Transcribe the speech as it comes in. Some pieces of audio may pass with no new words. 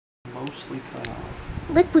Mostly cut off.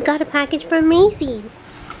 Look, we got a package from Macy's.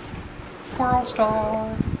 Pearl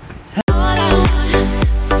Star.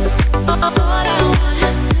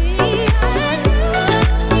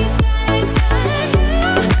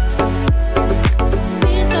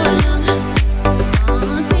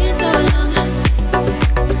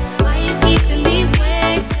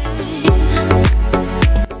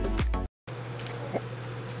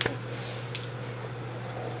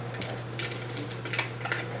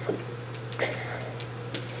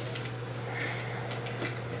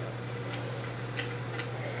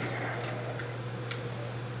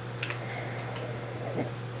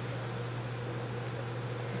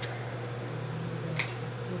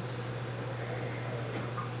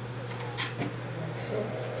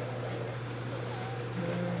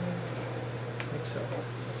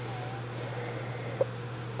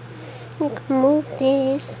 You can move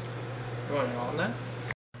this. You want it on that?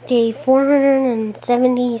 Day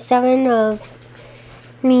 477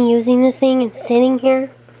 of me using this thing and sitting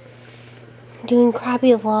here doing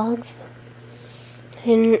crappy vlogs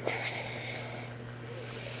and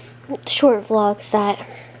short vlogs that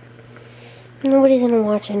nobody's gonna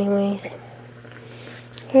watch anyways.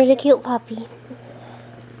 Here's a cute puppy. Come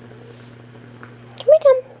here,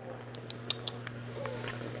 Tom.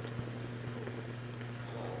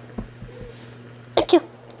 Thank you.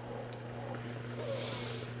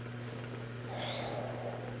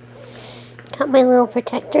 Got my little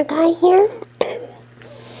protector guy here.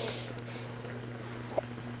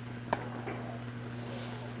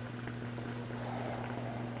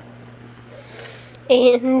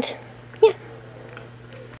 And yeah.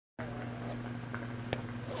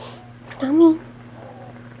 Tommy,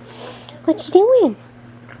 what you doing?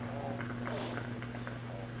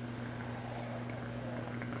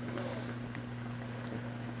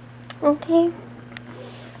 Okay.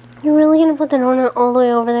 You're really gonna put the donut all the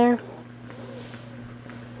way over there?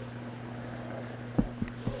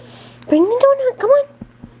 Bring the donut, come on.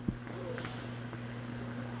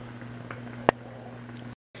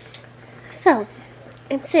 So,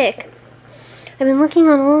 I'm sick. I've been looking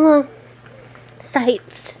on all the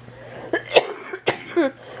sites.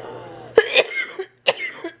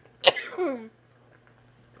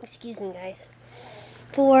 Excuse me, guys.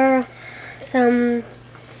 For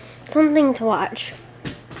something to watch.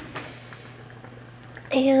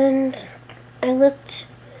 And I looked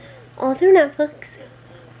all through Netflix.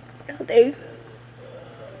 Nothing.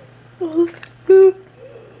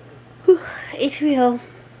 HBO.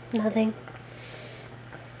 Nothing.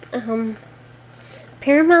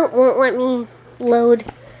 Paramount won't let me load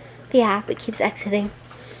the app. It keeps exiting.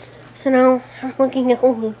 So now I'm looking at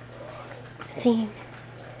Hulu. See.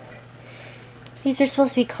 These are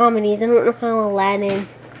supposed to be comedies. I don't know how Aladdin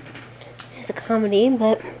is a comedy,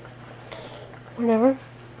 but whatever.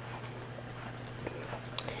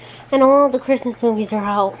 And all the Christmas movies are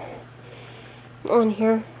out on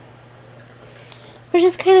here. Which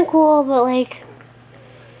is kind of cool, but like,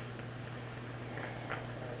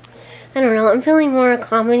 I don't know. I'm feeling more a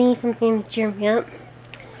comedy, something to cheer me up.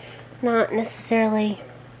 Not necessarily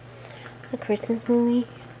a Christmas movie.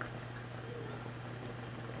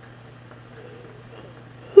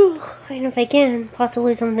 And if I can,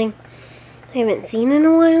 possibly something I haven't seen in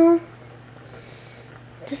a while.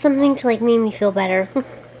 Just something to like make me feel better.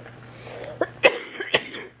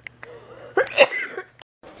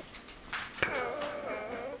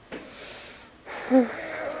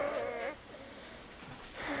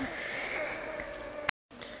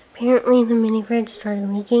 Apparently the mini fridge started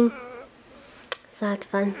leaking, so that's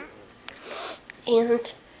fun.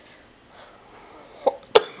 And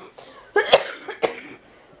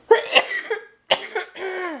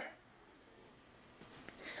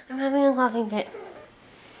I'm having a coughing fit.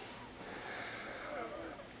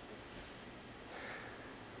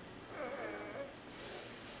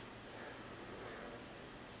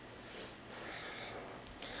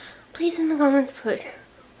 Please in the comments put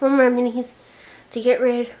home remedies to get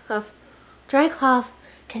rid of dry cough,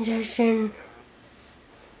 congestion,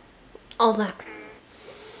 all that.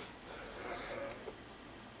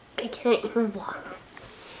 I can't even block.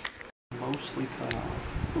 Mostly cut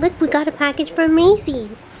off. Look, we got a package from Macy's.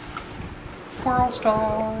 Pearl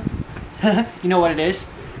Star. You know what it is?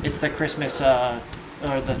 It's the Christmas, or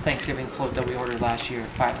the Thanksgiving float that we ordered last year.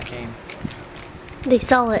 Finally came. They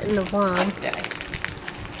saw it in the vlog. Yeah.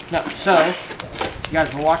 No, so, you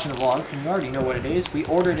guys were watching the vlog, and you already know what it is. We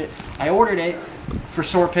ordered it. I ordered it for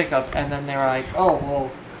store pickup, and then they're like, oh,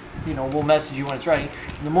 well, you know, we'll message you when it's ready.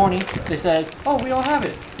 In the morning, they said, oh, we don't have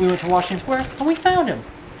it. We went to Washington Square, and we found him.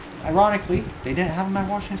 Ironically, they didn't have them at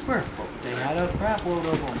Washington Square, but they had a crap load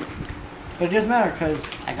of them. But it doesn't matter because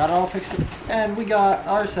I got it all fixed up, and we got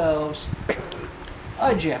ourselves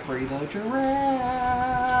a Geoffrey the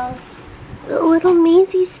giraffe. A little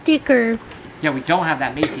Macy sticker. Yeah, we don't have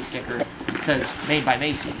that Macy sticker. It says made by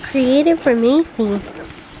Macy's. Created for Macy.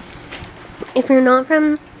 If you're not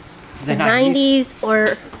from the 90s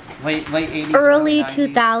or late 80s, early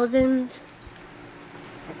 2000s,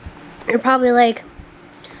 you're probably like,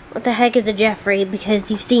 what the heck is a Geoffrey? Because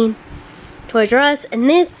you've seen Toys R Us, and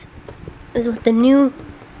this is what the new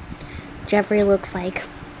Geoffrey looks like.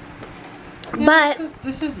 Yeah, but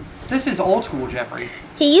this is old school Geoffrey.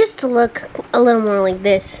 He used to look a little more like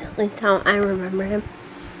this, at least how I remember him.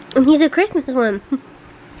 And he's a Christmas one.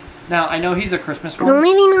 Now, I know he's a Christmas one. The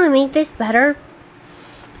only thing that would make this better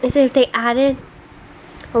is if they added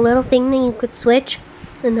a little thing that you could switch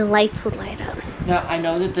and the lights would light up. Now, I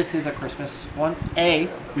know that this is a Christmas one.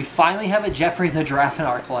 We finally have a Geoffrey the Giraffe in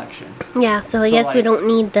our collection. Yeah, so I guess we don't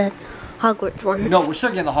need the Hogwarts ones. No, we're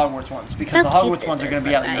still getting the Hogwarts ones because the Hogwarts ones are going to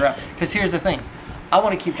be out year round. Because here's the thing. I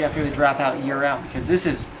want to keep Geoffrey the Giraffe out year round because this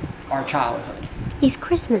is our childhood. He's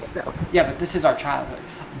Christmas, though. Yeah, but this is our childhood.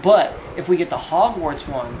 But if we get the Hogwarts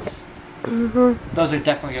ones, those are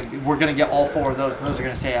definitely going to be... We're going to get all 4 of those, and those are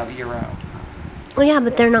going to stay out year round. Well, yeah,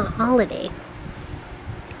 but they're not holiday.